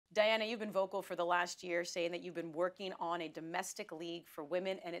Diana, you've been vocal for the last year saying that you've been working on a domestic league for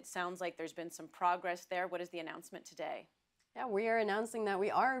women, and it sounds like there's been some progress there. What is the announcement today? Yeah, we are announcing that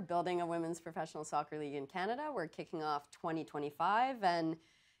we are building a women's professional soccer league in Canada. We're kicking off 2025, and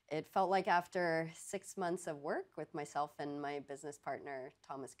it felt like after 6 months of work with myself and my business partner,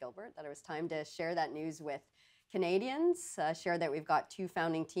 Thomas Gilbert, that it was time to share that news with Canadians, share that we've got two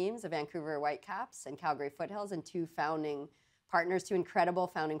founding teams, the Vancouver Whitecaps and Calgary Foothills, and two incredible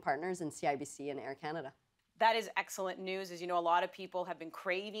founding partners in CIBC and Air Canada. That is excellent news. As you know, a lot of people have been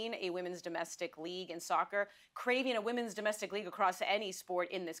craving a women's domestic league in soccer. Craving a women's domestic league across any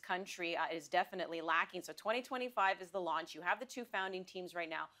sport in this country is definitely lacking. So 2025 is the launch. You have the two founding teams right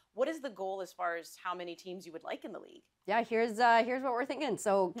now. What is the goal as far as how many teams you would like in the league? Yeah, here's what we're thinking.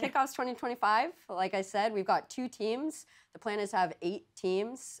 So kickoff's 2025. Like I said, we've got two teams. The plan is to have 8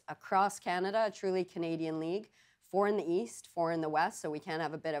 teams across Canada, a truly Canadian league. 4 in the East, 4 in the West, so we can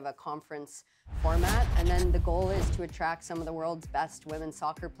have a bit of a conference format. And then the goal is to attract some of the world's best women's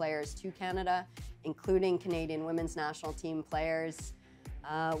soccer players to Canada, including Canadian women's national team players.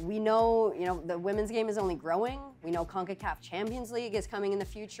 We know, the women's game is only growing. We know CONCACAF Champions League is coming in the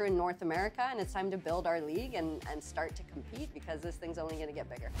future in North America, and it's time to build our league and start to compete because this thing's only going to get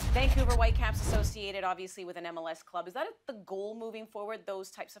bigger. Vancouver Whitecaps associated, obviously, with an MLS club. Is that the goal moving forward, those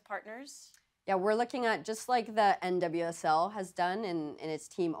types of partners? Yeah, we're looking at, just like the NWSL has done in its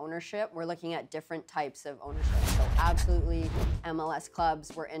team ownership, we're looking at different types of ownership. So absolutely MLS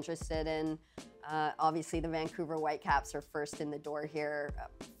clubs we're interested in. Obviously, the Vancouver Whitecaps are first in the door here.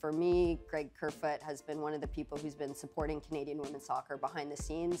 For me, Greg Kerfoot has been one of the people who's been supporting Canadian women's soccer behind the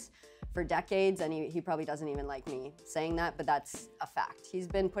scenes for decades, and he probably doesn't even like me saying that, but that's a fact. He's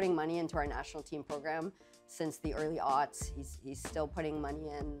been putting money into our national team program since the early aughts. He's still putting money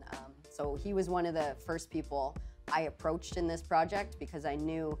in. So he was one of the first people I approached in this project because I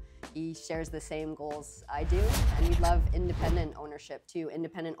knew he shares the same goals I do. And we love independent ownership too,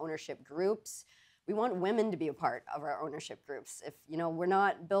 independent ownership groups. We want women to be a part of our ownership groups. If we're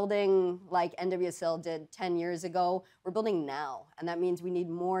not building like NWSL did 10 years ago, we're building now. And that means we need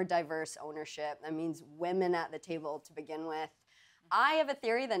more diverse ownership. That means women at the table to begin with. I have a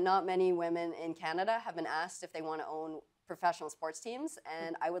theory that not many women in Canada have been asked if they want to own professional sports teams,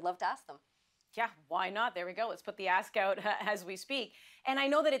 and I would love to ask them. Yeah, why not? There we go. Let's put the ask out as we speak. And I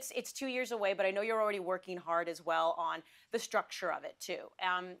know that it's 2 years away, but I know you're already working hard as well on the structure of it too.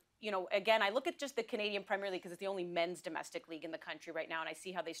 Again, I look at just the Canadian Premier League because it's the only men's domestic league in the country right now, and I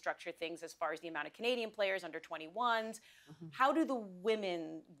see how they structure things as far as the amount of Canadian players under 21s. Mm-hmm. How do the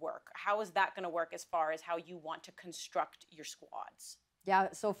women work? How is that going to work as far as how you want to construct your squads?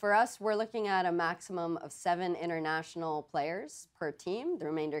 Yeah, so for us, we're looking at a maximum of 7 international players per team, the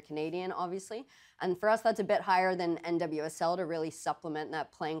remainder Canadian, obviously. And for us, that's a bit higher than NWSL to really supplement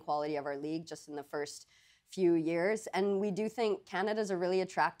that playing quality of our league just in the first few years. And we do think Canada's a really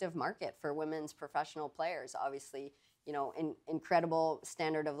attractive market for women's professional players. Obviously, incredible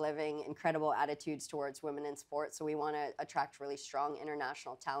standard of living, incredible attitudes towards women in sports. So we want to attract really strong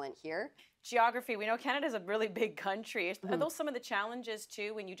international talent here. Geography, we know Canada's a really big country. Are those some of the challenges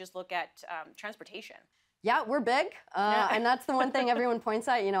too when you just look at transportation? Yeah, we're big. And that's the one thing everyone points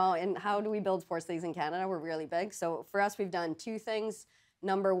at, and how do we build sports leagues in Canada? We're really big. So for us, we've done 2 things.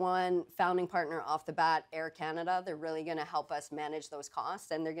 Number one, founding partner off the bat, Air Canada. They're really going to help us manage those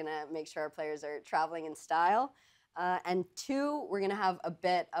costs, and they're going to make sure our players are traveling in style. And 2, we're going to have a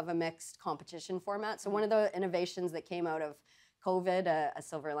bit of a mixed competition format. So one of the innovations that came out of COVID, a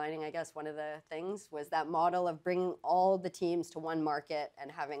silver lining, I guess, one of the things was that model of bringing all the teams to one market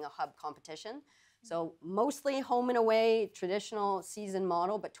and having a hub competition. So mostly home and away, traditional season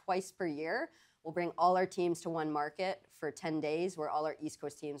model, but twice per year, we'll bring all our teams to one market for 10 days where all our East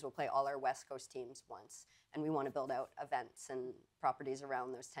Coast teams will play all our West Coast teams once. And we want to build out events and properties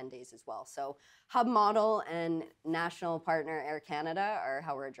around those 10 days as well. So hub model and national partner Air Canada are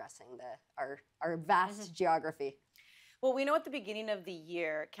how we're addressing our vast geography. Well, we know at the beginning of the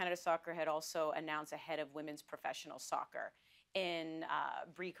year, Canada Soccer had also announced a head of women's professional soccer in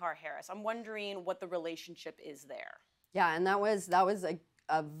Brie Carr-Harris. I'm wondering what the relationship is there. Yeah, and that was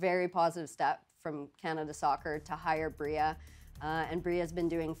a very positive step from Canada Soccer to hire Bria. And Bria has been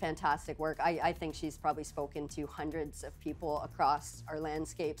doing fantastic work. I think she's probably spoken to hundreds of people across our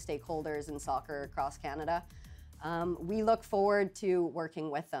landscape, stakeholders in soccer across Canada. We look forward to working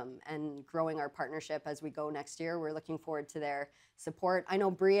with them and growing our partnership as we go next year. We're looking forward to their support. I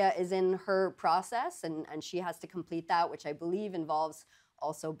know Bria is in her process and she has to complete that, which I believe involves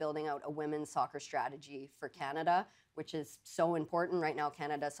also building out a women's soccer strategy for Canada, which is so important. Right now,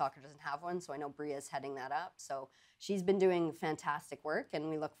 Canada Soccer doesn't have one, so I know Bria is heading that up. So she's been doing fantastic work, and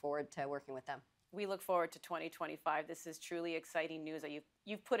we look forward to working with them. We look forward to 2025. This is truly exciting news that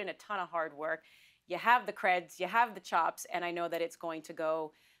you've put in a ton of hard work. You have the creds, you have the chops, and I know that it's going to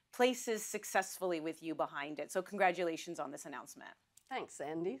go places successfully with you behind it. So congratulations on this announcement. Thanks,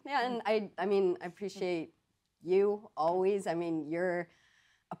 Andi. Yeah, and I mean, I appreciate you always. I mean, you're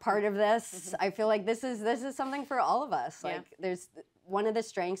a part of this. I feel like this is something for all of us. Like, there's one of the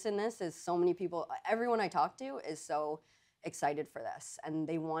strengths in this is so many people, everyone I talk to is so excited for this, and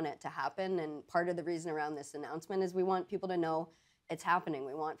they want it to happen. And part of the reason around this announcement is we want people to know it's happening.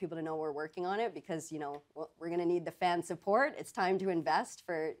 We want people to know we're working on it, because, you know, we're going to need the fan support. It's time to invest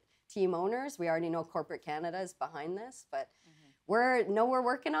for team owners. We already know Corporate Canada is behind this, but we're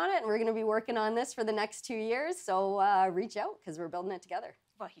working on it, and we're going to be working on this for the next 2 years. So reach out, because we're building it together.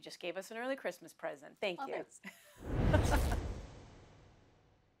 Well, he just gave us an early Christmas present. Thank you. Thanks.